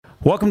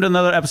Welcome to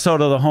another episode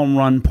of the Home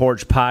Run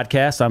Porch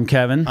Podcast. I'm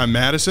Kevin. I'm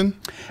Madison.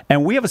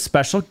 And we have a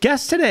special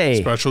guest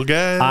today. Special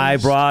guest. I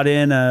brought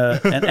in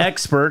an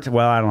expert.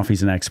 Well, I don't know if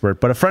he's an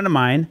expert, but a friend of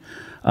mine,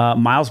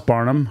 Miles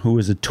Barnum, who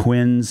is a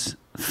Twins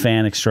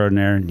fan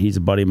extraordinaire, and he's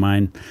a buddy of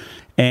mine.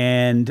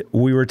 And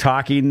we were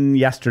talking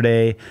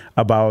yesterday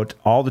about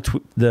all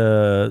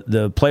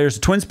the players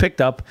the Twins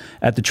picked up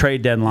at the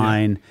trade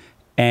deadline,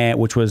 and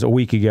which was a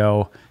week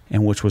ago,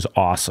 and which was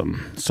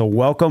awesome. So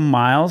welcome,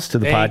 Miles, to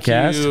the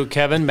podcast. Thank you,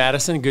 Kevin.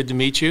 Madison, good to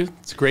meet you.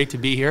 It's great to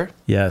be here.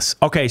 Yes.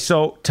 Okay,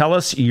 so tell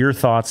us your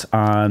thoughts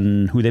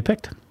on who they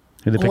picked.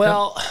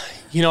 Well,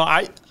 you know,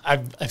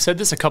 I've said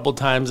this a couple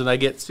times, and I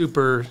get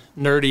super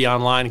nerdy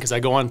online because I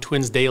go on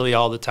Twins Daily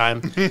all the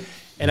time.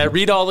 And I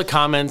read all the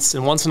comments,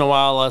 and once in a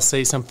while I'll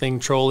say something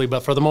trolly,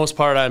 but for the most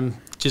part I'm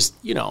just,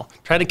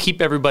 trying to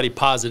keep everybody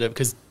positive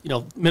because,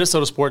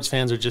 Minnesota sports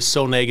fans are just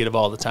so negative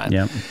all the time.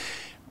 Yeah.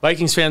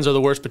 Vikings fans are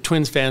the worst, but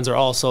Twins fans are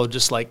also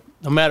just like,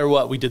 no matter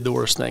what, we did the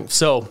worst thing.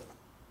 So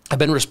I've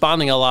been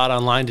responding a lot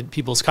online to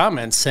people's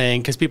comments saying,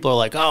 because people are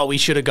like, oh, we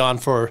should have gone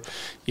for,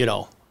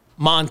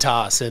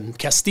 Montas and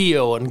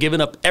Castillo and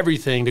given up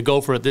everything to go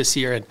for it this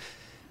year. And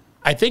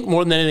I think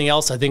more than anything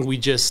else, I think we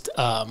just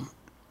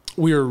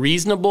we were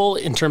reasonable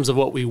in terms of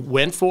what we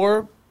went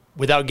for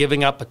without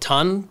giving up a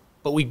ton,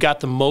 but we got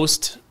the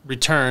most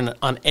return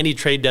on any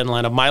trade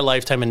deadline of my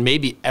lifetime and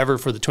maybe ever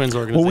for the Twins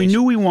organization. Well, we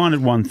knew we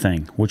wanted one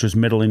thing, which was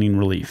middle inning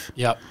relief.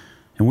 Yep.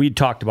 And we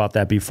talked about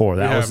that before.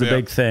 That was the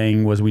big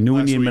thing, was we knew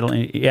we needed middle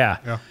inning.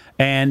 Yeah.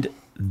 And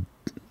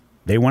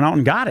they went out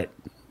and got it.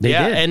 They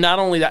did. And not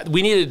only that,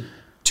 we needed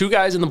two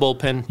guys in the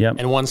bullpen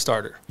and one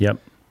starter. Yep.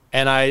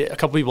 And a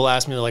couple people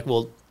asked me, they're like,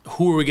 well,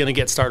 who are we going to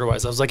get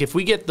starter-wise? I was like, if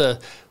we get the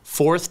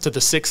fourth to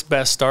the sixth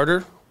best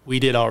starter, we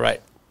did all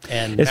right.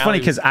 And it's funny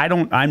because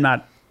I'm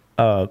not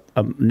a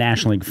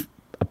National League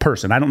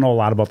person. I don't know a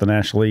lot about the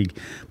National League.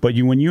 But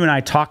when you and I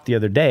talked the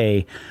other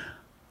day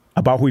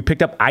about who we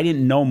picked up, I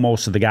didn't know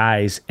most of the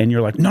guys. And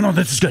you're like, no,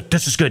 this is good.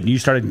 This is good. And you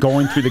started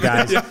going through the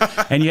guys.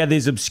 And you had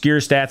these obscure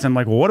stats. And I'm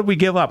like, well, what did we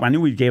give up? I knew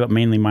we gave up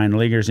mainly minor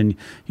leaguers. And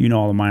you know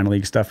all the minor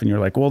league stuff. And you're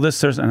like, well,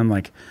 this, and I'm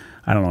like,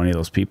 I don't know any of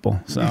those people.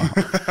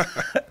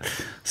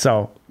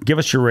 So give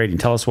us your rating.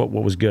 Tell us what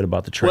was good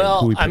about the trade.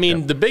 Well,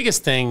 the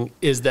biggest thing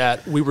is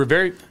that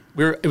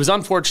it was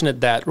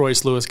unfortunate that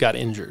Royce Lewis got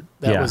injured.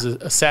 That was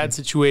a sad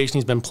situation.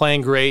 He's been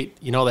playing great.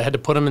 They had to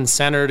put him in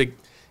center to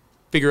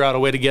figure out a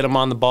way to get him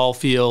on the ball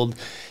field.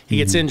 He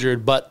gets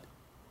injured. But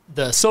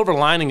the silver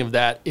lining of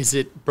that is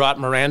it brought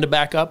Miranda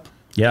back up.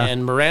 Yeah.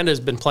 And Miranda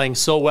has been playing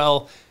so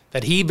well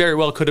that he very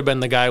well could have been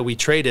the guy we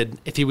traded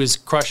if he was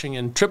crushing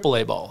in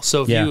AAA ball.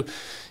 So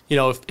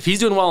if he's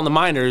doing well in the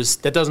minors,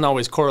 that doesn't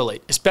always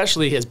correlate,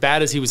 especially as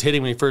bad as he was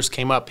hitting when he first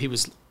came up. He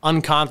was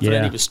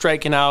unconfident. He was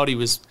striking out. He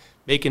was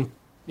making,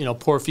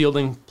 poor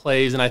fielding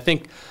plays. And I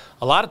think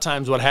a lot of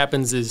times what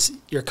happens is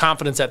your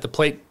confidence at the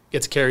plate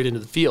gets carried into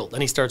the field.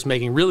 And he starts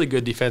making really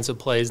good defensive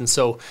plays. And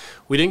so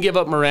we didn't give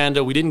up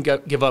Miranda. We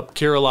didn't give up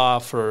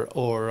Kirilloff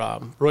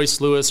or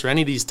Royce Lewis or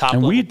any of these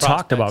top-level prospects. And we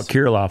talked about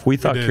Kirilloff. We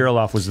thought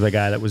Kirilloff was the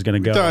guy that was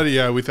going to go.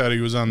 We thought he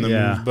was on the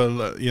move.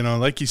 But,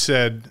 like you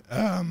said,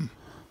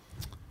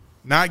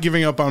 not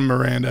giving up on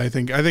Miranda. I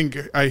think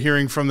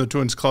hearing from the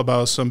Twins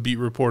clubhouse some beat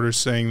reporters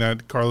saying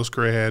that Carlos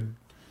Correa had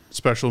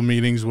special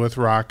meetings with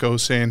Rocco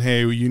saying,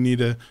 hey, you need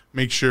to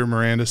make sure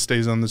Miranda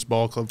stays on this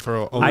ball club for a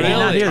long time. I did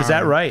not hear. Is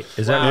that right?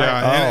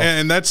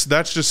 And that's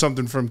just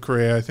something from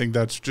Correa. I think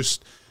that's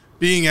just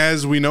being,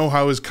 as we know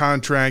how his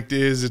contract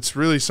is, it's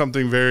really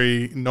something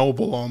very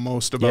noble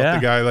almost about the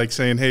guy, like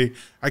saying, hey,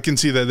 I can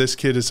see that this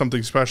kid is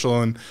something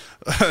special, and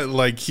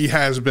like he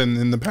has been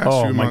in the past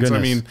few months. Goodness. I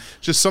mean,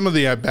 just some of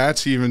the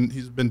at-bats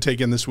he's been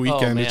taking this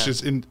weekend. It's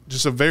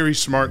just a very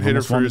smart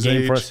hitter for his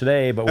age. For us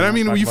today, but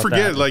you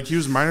forget, like, he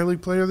was minor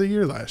league player of the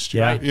year last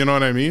year. You know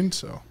what I mean?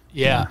 So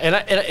and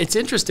it's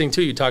interesting,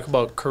 too. You talk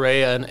about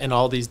Correa and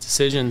all these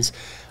decisions.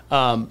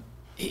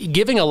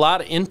 Giving a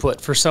lot of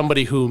input for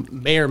somebody who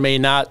may or may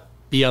not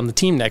be on the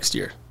team next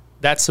year.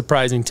 That's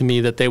surprising to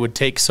me that they would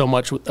take so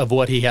much of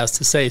what he has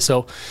to say.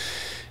 So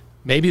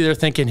maybe they're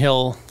thinking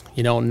he'll,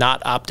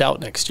 not opt out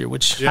next year,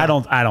 which I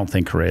don't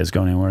think Correa is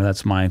going anywhere.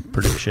 That's my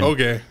prediction.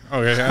 Okay,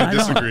 I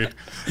disagree.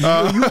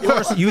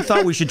 You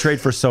thought we should trade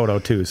for Soto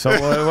too, so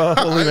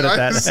we'll leave it at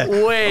that.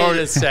 Wait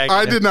a second.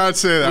 I did not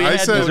say that. I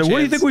said, what do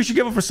you think we should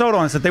give up for Soto?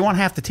 And I said they want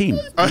half the team.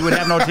 We would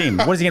have no team.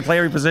 What is he going to play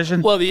every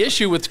position? Well, the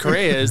issue with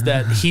Correa is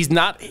that he's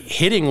not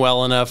hitting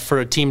well enough for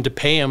a team to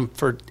pay him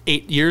for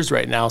 8 years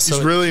right now. So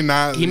he's really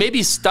not. He may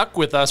be stuck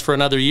with us for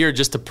another year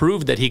just to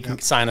prove that he can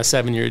sign a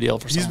 7-year deal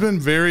for someone.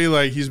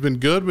 He's been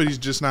good, but he's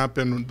just not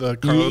been the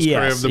Carlos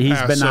Correa of the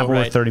past. He's been not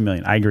worth $30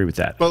 million. I agree with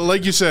that. But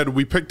like you said,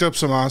 we picked up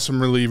some awesome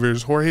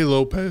relievers. Jorge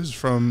Lopez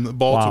from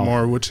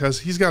Baltimore,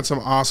 he's got some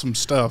awesome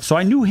stuff. So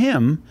I knew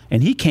him,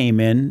 and he came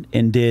in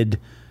and did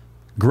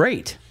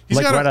great,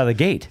 right out of the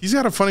gate. He's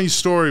got a funny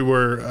story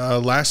where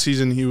last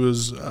season he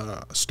was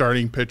a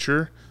starting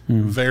pitcher,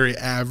 very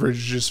average,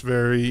 just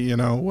very,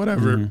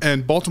 whatever.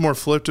 And Baltimore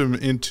flipped him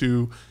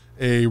into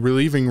a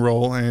relieving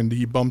role, and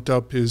he bumped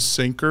up his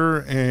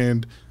sinker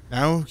and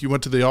now he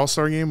went to the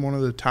All-Star game, one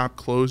of the top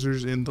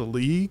closers in the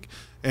league.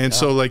 And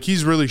so, like,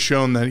 he's really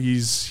shown that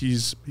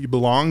he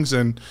belongs,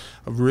 and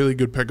a really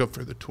good pickup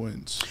for the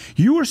Twins.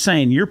 You were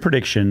saying your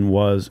prediction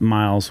was,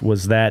 Miles,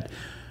 was that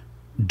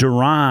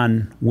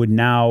Duran would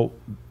now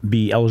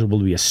be eligible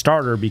to be a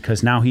starter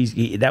because now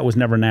that was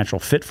never a natural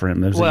fit for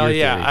him. Well,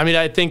 yeah. I mean,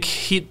 I think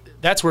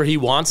that's where he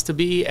wants to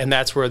be, and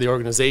that's where the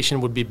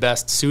organization would be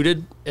best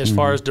suited as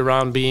far as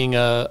Duran being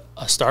a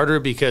starter,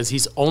 because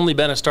he's only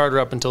been a starter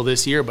up until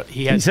this year, but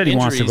he said injuries. He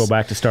wants to go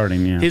back to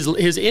starting, yeah.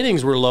 His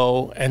innings were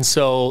low, and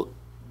so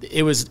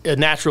it was a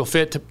natural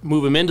fit to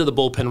move him into the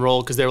bullpen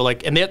role, because they were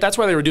like, and that's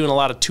why they were doing a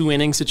lot of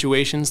 2-inning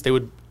situations. They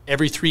would,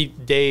 every 3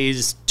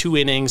 days, 2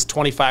 innings,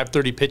 25,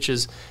 30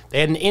 pitches. They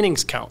had an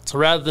innings count. So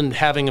rather than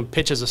having him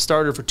pitch as a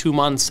starter for 2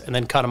 months and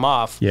then cut him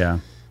off,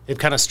 they've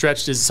kind of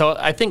stretched his. So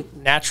I think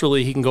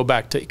naturally he can go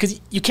back to, because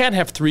you can't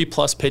have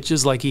 3+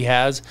 pitches like he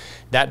has,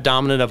 that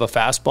dominant of a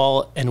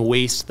fastball, and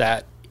waste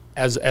that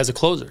as a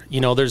closer. You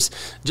know,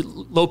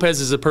 Lopez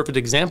is a perfect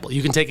example.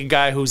 You can take a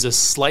guy who's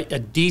a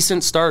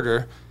decent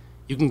starter.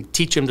 You can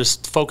teach him to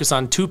focus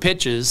on 2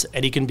 pitches,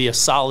 and he can be a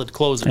solid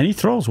closer. And he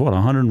throws,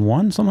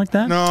 101, something like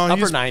that? No,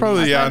 he's 90.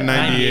 probably,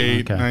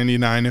 98,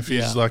 99 if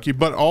he's lucky.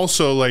 But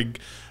also, like,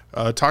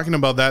 talking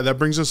about that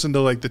brings us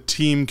into, like, the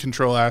team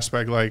control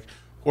aspect. Like,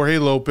 Jorge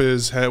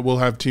Lopez will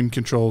have team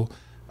control.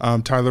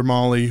 Tyler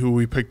Mahle, who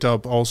we picked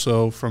up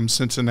also from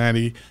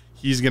Cincinnati,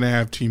 he's going to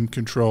have team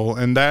control.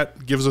 And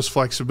that gives us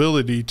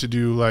flexibility to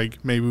do,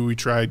 like, maybe we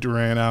try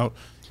Duran out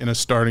in a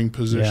starting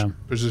position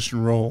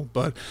role.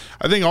 But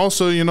I think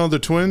also, the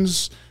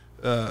Twins,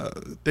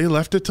 they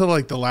left it till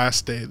like the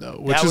last day though,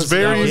 which is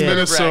very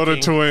Minnesota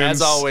Twins.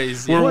 As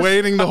always, we're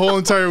waiting the whole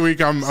entire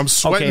week. I'm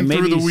sweating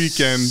through the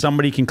weekend.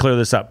 Somebody can clear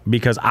this up,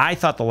 because I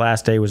thought the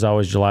last day was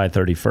always July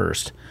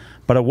 31st,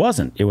 but it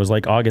wasn't. It was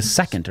like August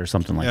 2nd or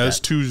something like that. Yeah, it was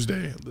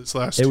Tuesday. This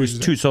last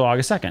Tuesday. It was so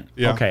August 2nd.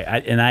 Yeah. Okay,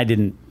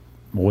 I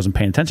wasn't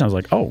paying attention. I was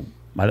like, oh,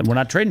 we're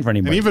not trading for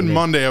anybody. And even today.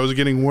 Monday, I was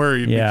getting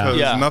worried because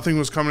nothing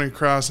was coming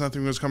across. I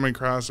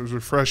was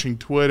refreshing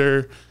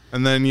Twitter.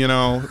 And then,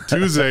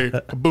 Tuesday,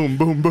 boom,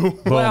 boom, boom.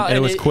 Well, and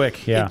it was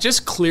quick, yeah. It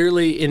just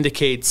clearly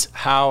indicates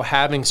how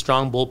having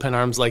strong bullpen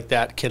arms like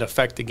that can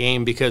affect the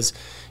game, because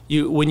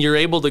when you're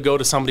able to go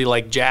to somebody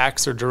like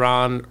Jax or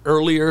Duran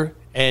earlier,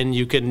 and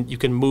you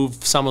can move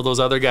some of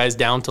those other guys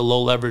down to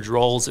low leverage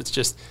roles,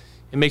 it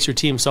makes your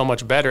team so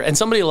much better. And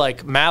somebody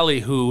like Mahle,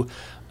 who,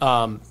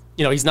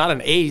 he's not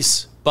an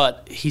ace,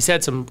 but he's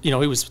had some, he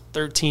was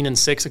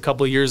 13-6 a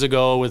couple of years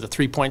ago with a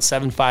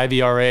 3.75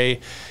 ERA,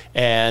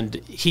 and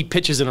he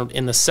pitches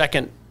in the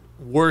second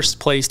worst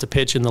place to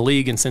pitch in the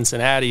league in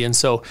Cincinnati. And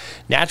so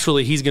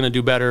naturally he's going to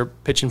do better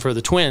pitching for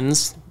the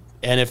Twins.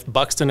 And if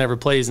Buxton ever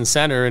plays in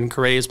center and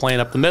Correa is playing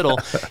up the middle,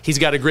 he's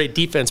got a great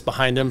defense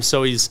behind him.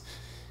 So his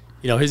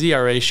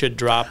ERA should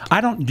drop.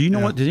 Do you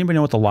know what? Does anybody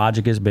know what the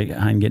logic is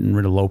behind getting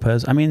rid of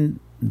Lopez? I mean,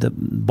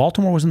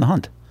 Baltimore was in the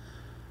hunt.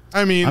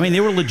 I mean, they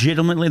were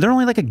they're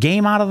only like a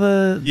game out of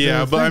the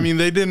but thing. I mean,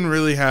 they didn't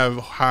really have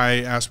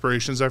high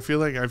aspirations. I feel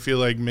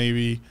like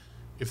maybe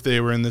if they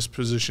were in this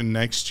position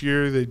next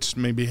year, they'd just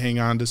maybe hang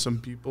on to some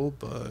people.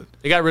 But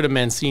they got rid of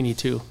Mancini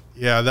too.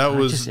 Yeah,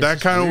 that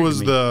kind of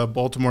was the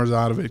Baltimore's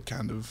out of it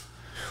kind of.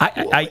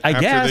 I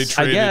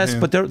guess,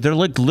 but they're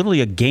like literally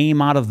a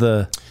game out of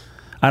the.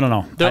 I don't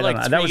know.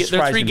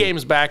 They're 3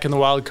 games back in the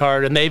wild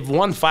card, and they've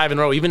won 5 in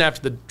a row even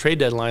after the trade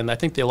deadline. I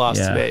think they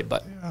lost today,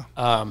 but.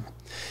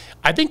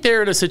 I think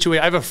they're in a situation.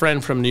 I have a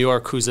friend from New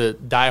York who's a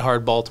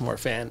diehard Baltimore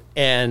fan,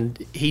 and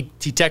he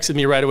texted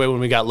me right away when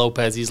we got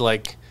Lopez. He's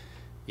like,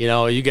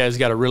 you guys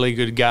got a really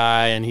good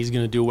guy, and he's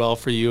going to do well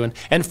for you.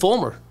 And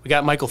Fulmer, we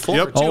got Michael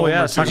Fulmer. Yep. Oh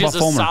yeah, which is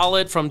a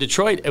solid from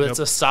Detroit. It's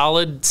a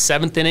solid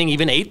 7th inning,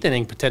 even 8th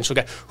inning potential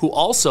guy who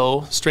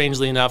also,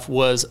 strangely enough,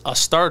 was a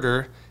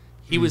starter.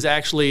 He was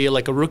actually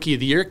like a Rookie of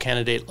the Year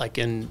candidate, like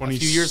a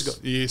few years ago.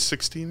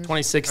 2016,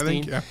 I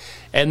think, yeah.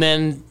 And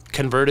then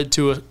converted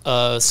to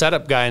a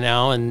setup guy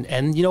now, and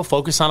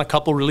focus on a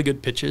couple really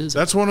good pitches.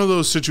 That's one of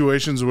those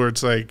situations where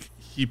it's like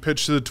he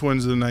pitched to the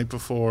Twins the night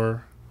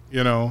before.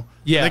 They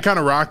kind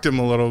of rocked him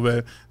a little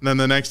bit, and then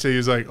the next day he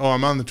was like, "Oh,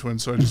 I'm on the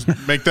Twins," so I just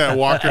make that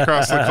walk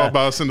across the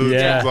clubhouse into the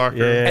Twins locker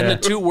room. And the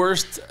 2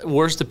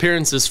 worst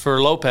appearances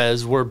for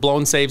Lopez were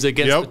blown saves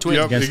against the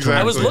Twins. Exactly.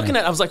 I was looking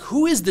at, I was like,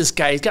 "Who is this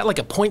guy? He's got like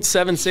a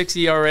 .76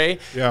 ERA,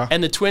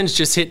 and the Twins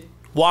just hit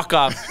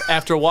walk-off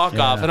after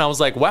walk-off, and I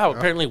was like, wow,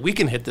 apparently we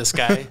can hit this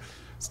guy."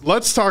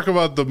 Let's talk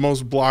about the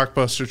most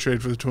blockbuster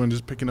trade for the Twins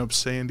is picking up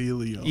Sandy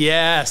Leo.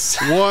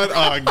 Yes. What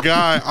a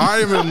guy. I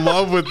am in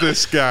love with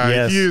this guy.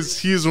 Yes.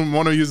 He's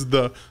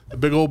the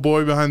big old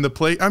boy behind the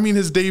plate. I mean,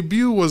 his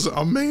debut was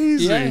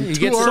amazing. Yeah, he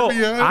gets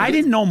I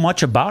didn't know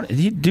much about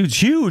it. Dude's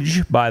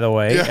huge, by the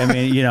way. Yeah. I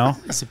mean,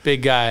 He's a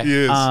big guy. He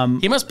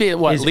is. He must be at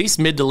at least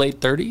mid to late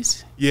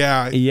 30s?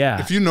 Yeah.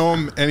 Yeah. If you know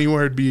him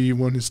anywhere, it'd be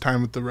when his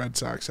time with the Red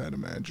Sox, I'd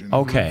imagine.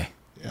 Okay.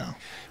 Yeah.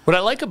 What I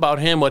like about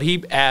him, what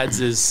he adds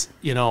is,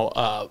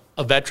 a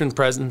veteran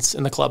presence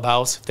in the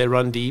clubhouse if they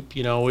run deep.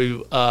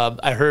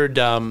 I heard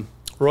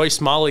Roy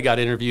Smalley got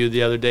interviewed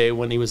the other day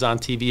when he was on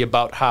TV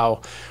about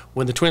how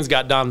when the Twins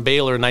got Don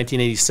Baylor in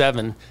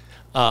 1987,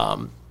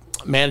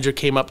 manager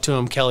came up to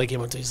him, Kelly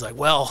came up to him, he's like,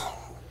 well,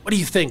 what do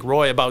you think,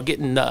 Roy, about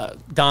getting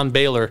Don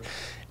Baylor?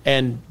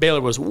 And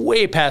Baylor was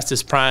way past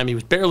his prime. He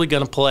was barely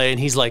going to play, and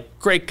he's like,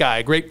 great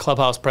guy, great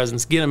clubhouse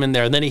presence, get him in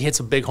there. And then he hits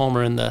a big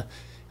homer in the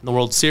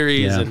World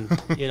Series and,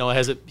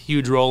 has a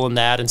huge role in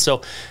that. And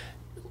so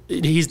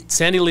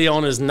Sandy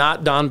Leon is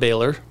not Don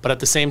Baylor, but at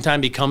the same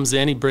time he comes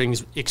in, he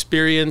brings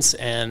experience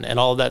and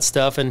all of that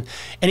stuff. And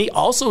he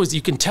also is,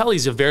 you can tell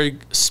he's a very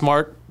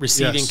smart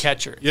receiving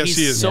catcher. Yes, he's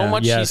he is.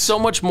 He's so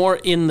much more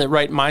in the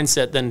right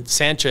mindset than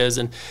Sanchez.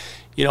 And,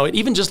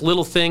 even just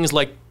little things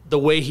like the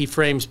way he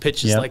frames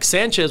pitches. Like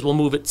Sanchez will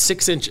move it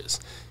 6 inches.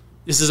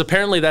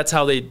 That's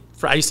how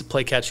I used to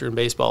play catcher in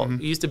baseball.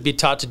 You used to be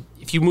taught to,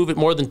 if you move it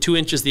more than 2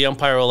 inches, the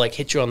umpire will like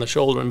hit you on the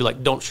shoulder and be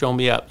like, don't show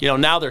me up.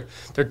 Now they're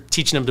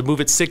teaching him to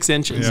move it 6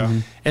 inches.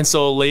 Yeah. And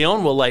so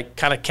Leon will like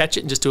kind of catch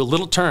it and just do a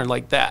little turn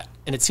like that.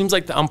 And it seems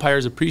like the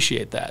umpires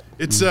appreciate that.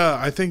 It's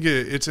I think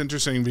it's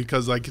interesting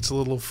because like it's a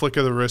little flick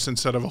of the wrist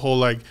instead of a whole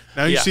like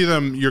now you see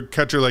your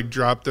catcher like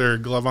drop their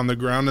glove on the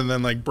ground and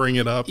then like bring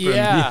it up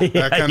and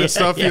that kind of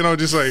stuff,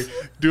 just like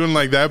doing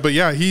like that. But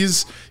yeah,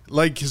 he's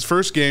like his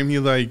first game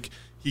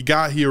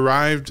he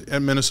arrived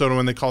at Minnesota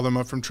when they called him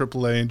up from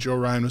AAA and Joe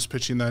Ryan was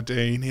pitching that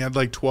day and he had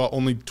like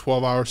only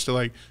 12 hours to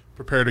like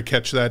prepare to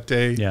catch that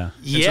day. Yeah.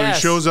 And so he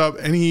shows up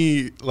and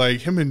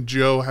him and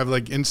Joe have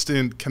like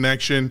instant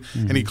connection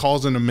and he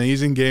calls an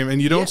amazing game.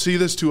 And you don't see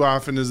this too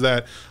often is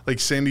that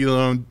like Sandy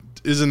Leon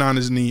isn't on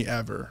his knee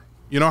ever.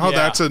 You know how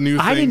that's a new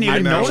thing? I didn't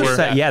even notice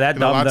that. Yeah,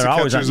 lots they're of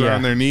always catchers are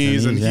on their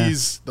knees and yeah.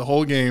 he's the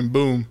whole game,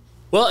 boom.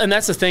 Well, and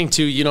that's the thing,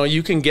 too.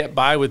 You can get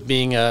by with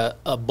being a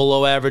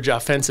below-average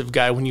offensive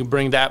guy when you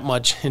bring that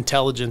much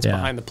intelligence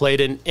behind the plate.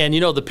 And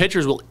the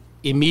pitchers will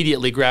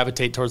immediately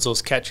gravitate towards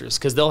those catchers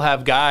because they'll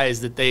have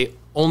guys that they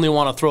only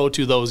want to throw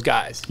to those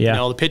guys. Yeah.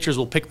 The pitchers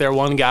will pick their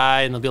one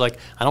guy, and they'll be like,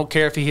 I don't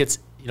care if he hits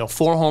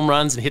 4 home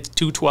runs and hits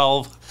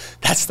 212.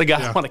 That's the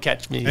guy I want to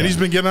catch me. And he's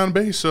been getting on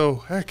base, so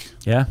heck.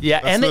 Yeah. Yeah,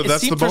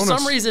 That's the for bonus.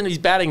 some reason he's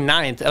batting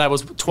 9th,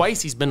 and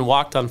twice he's been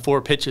walked on 4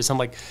 pitches. I'm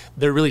like,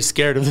 they're really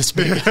scared of this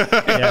big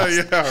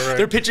guy. Right.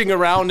 They're pitching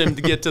around him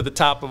to get to the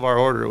top of our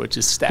order, which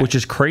is stacked. Which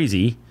is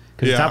crazy.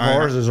 Because the top of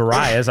ours is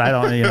Arias. I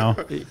don't,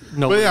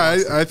 But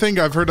yeah, I think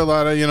I've heard a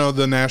lot of,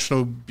 the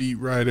national beat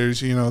writers,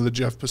 the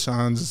Jeff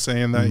Passans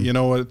saying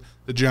that,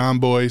 the John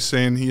Boy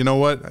saying,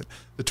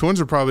 the Twins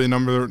are probably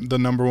the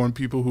number one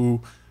people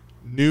who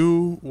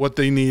knew what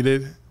they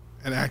needed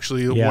and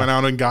actually went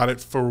out and got it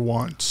for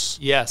once.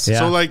 Yes. Yeah.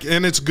 So,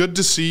 and it's good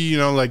to see,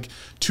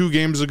 2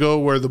 games ago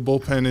where the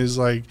bullpen is,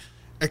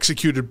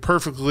 executed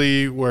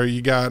perfectly, where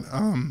you got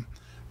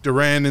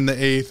Duran in the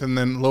 8th and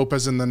then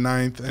Lopez in the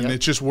 9th, and it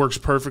just works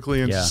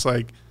perfectly, and just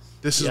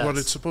this is what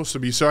it's supposed to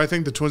be. So I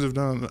think the Twins have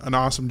done an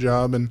awesome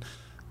job, and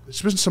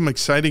there's been some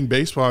exciting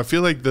baseball. I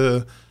feel like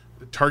the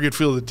target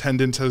field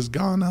attendance has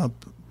gone up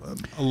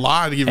a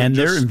lot, even and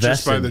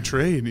just by the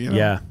trade.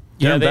 Yeah.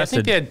 I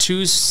think they had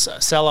 2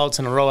 sellouts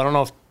in a row. I don't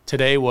know if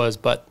today was,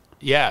 but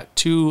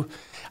 2.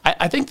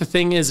 I think the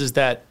thing is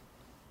that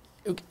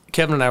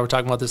Kevin and I were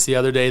talking about this the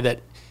other day,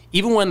 that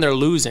even when they're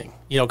losing,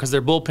 because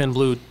their bullpen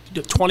blew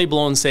 20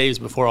 blown saves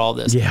before all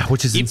this. Yeah,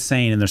 which is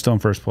insane, and they're still in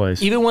first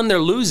place. Even when they're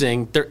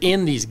losing, they're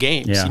in these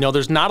games. Yeah.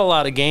 There's not a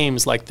lot of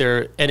games like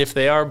and if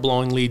they are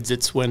blowing leads,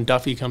 it's when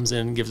Duffy comes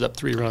in and gives up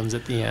 3 runs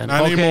at the end.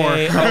 Not anymore.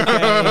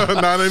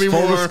 Not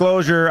anymore. Full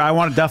disclosure, I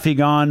want Duffy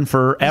gone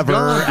forever.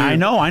 Gone,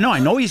 I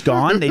know he's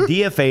gone. They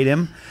DFA'd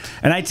him.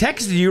 And I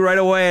texted you right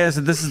away. I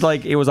said, this is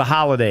it was a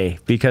holiday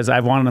because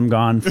I wanted him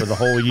gone for the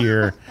whole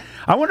year.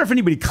 I wonder if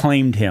anybody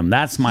claimed him.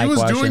 That's my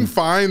question. He was doing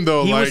fine,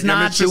 though. He was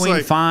not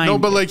doing fine. No,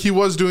 but he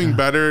was doing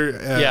better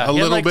a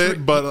little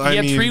bit. But he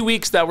had 3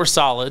 weeks that were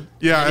solid.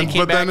 Yeah, and he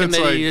came back and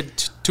then he had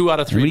 2 out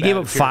of 3. We gave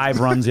up 5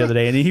 runs the other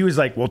day, and he was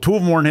like, well, 2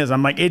 of them weren't his.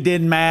 I'm like, it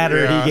didn't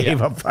matter. Yeah. He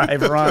gave up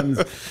 5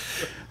 runs.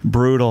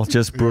 Brutal,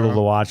 just brutal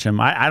to watch him.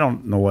 I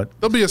don't know what.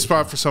 There'll be a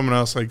spot for someone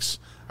else.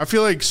 I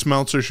feel like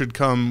Smeltzer should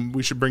come.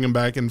 We should bring him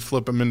back and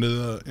flip him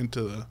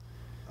into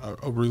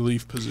a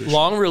relief position.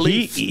 Long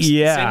relief.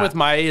 Same with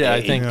Maeda,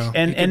 I think. Yeah.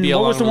 And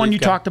what was the one you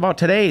talked about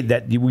today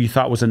that we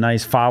thought was a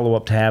nice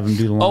follow-up to have him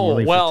do the long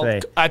relief for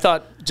today? I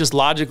thought just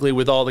logically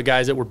with all the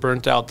guys that were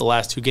burnt out the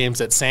last 2 games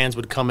that Sands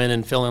would come in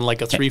and fill in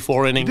like a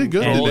 3-4 inning. He did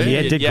good role.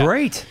 today. Did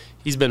great.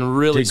 He's been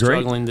really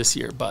struggling this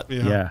year, but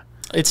Yeah.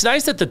 It's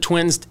nice that the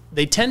Twins,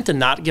 they tend to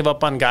not give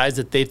up on guys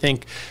that they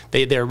think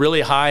they're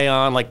really high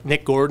on, like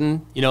Nick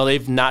Gordon.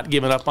 They've not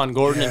given up on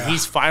Gordon, and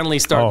he's finally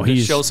starting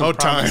to show some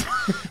promise.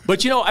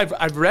 But,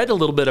 I've read a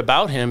little bit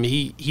about him.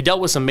 He dealt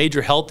with some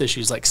major health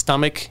issues, like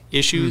stomach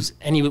issues,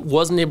 and he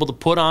wasn't able to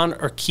put on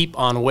or keep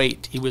on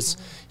weight. He was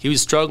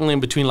struggling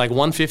between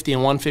 150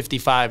 and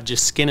 155,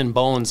 just skin and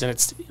bones, and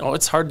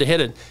it's hard to hit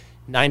a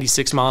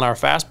 96-mile-an-hour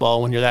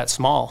fastball when you're that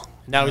small.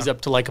 Now he's up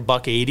to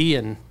 $180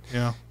 and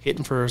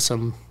hitting for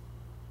some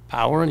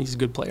power, and he's a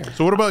good player.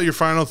 So what about your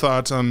final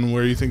thoughts on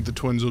where you think the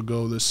Twins will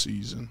go this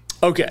season?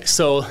 Okay,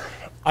 so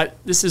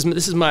this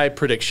is my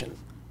prediction.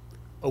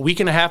 A week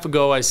and a half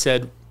ago, I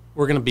said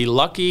we're going to be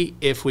lucky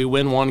if we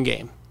win one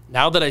game.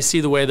 Now that I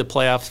see the way the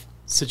playoff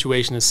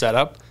situation is set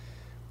up,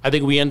 I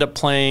think we end up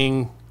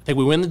playing, I think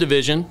we win the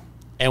division,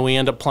 and we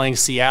end up playing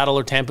Seattle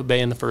or Tampa Bay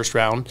in the first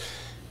round.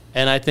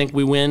 And I think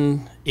we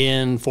win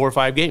in 4 or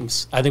 5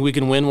 games. I think we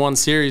can win one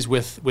series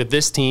with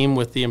this team,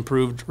 with the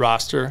improved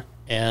roster.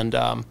 And,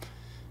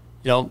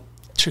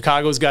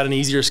 Chicago's got an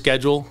easier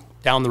schedule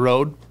down the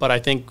road, but I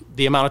think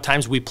the amount of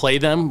times we play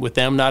them, with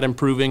them not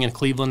improving and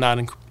Cleveland not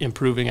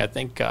improving, I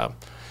think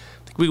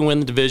we can win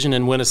the division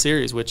and win a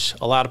series, which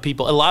a lot of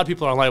people are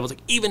online was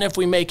like, even if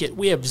we make it,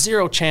 we have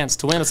zero chance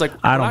to win. It's like,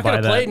 we're not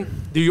going to play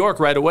New York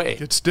right away.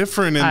 It's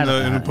different in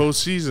the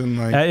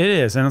postseason. It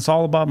is, and it's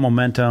all about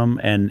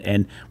momentum.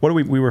 And what do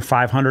we were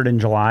 500 in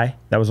July.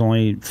 That was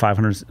only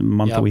 500 a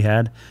month that we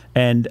had,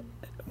 and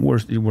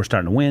we're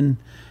starting to win.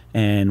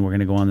 And we're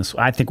going to go on this.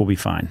 I think we'll be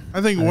fine. I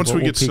think once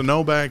we get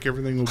Sano back,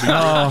 everything will be good.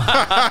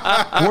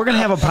 We're going to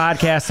have a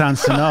podcast on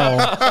Sano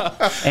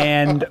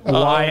and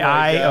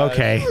why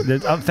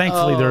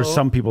thankfully, there are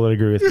some people that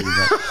agree with me.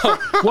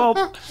 But,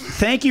 well,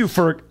 thank you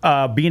for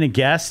being a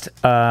guest.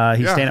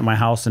 He's staying at my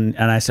house, and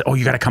I said,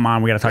 you got to come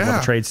on. We got to talk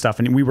about the trade stuff.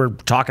 And we were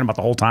talking about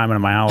the whole time in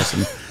my house.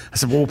 And I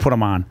said, we'll put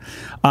him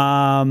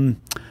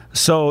on.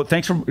 So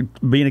thanks for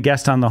being a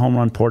guest on the Home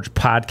Run Porch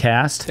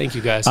podcast. Thank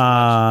you, guys.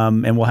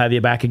 And we'll have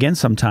you back again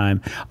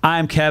sometime.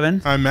 I'm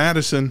Kevin. I'm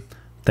Madison.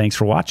 Thanks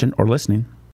for watching or listening.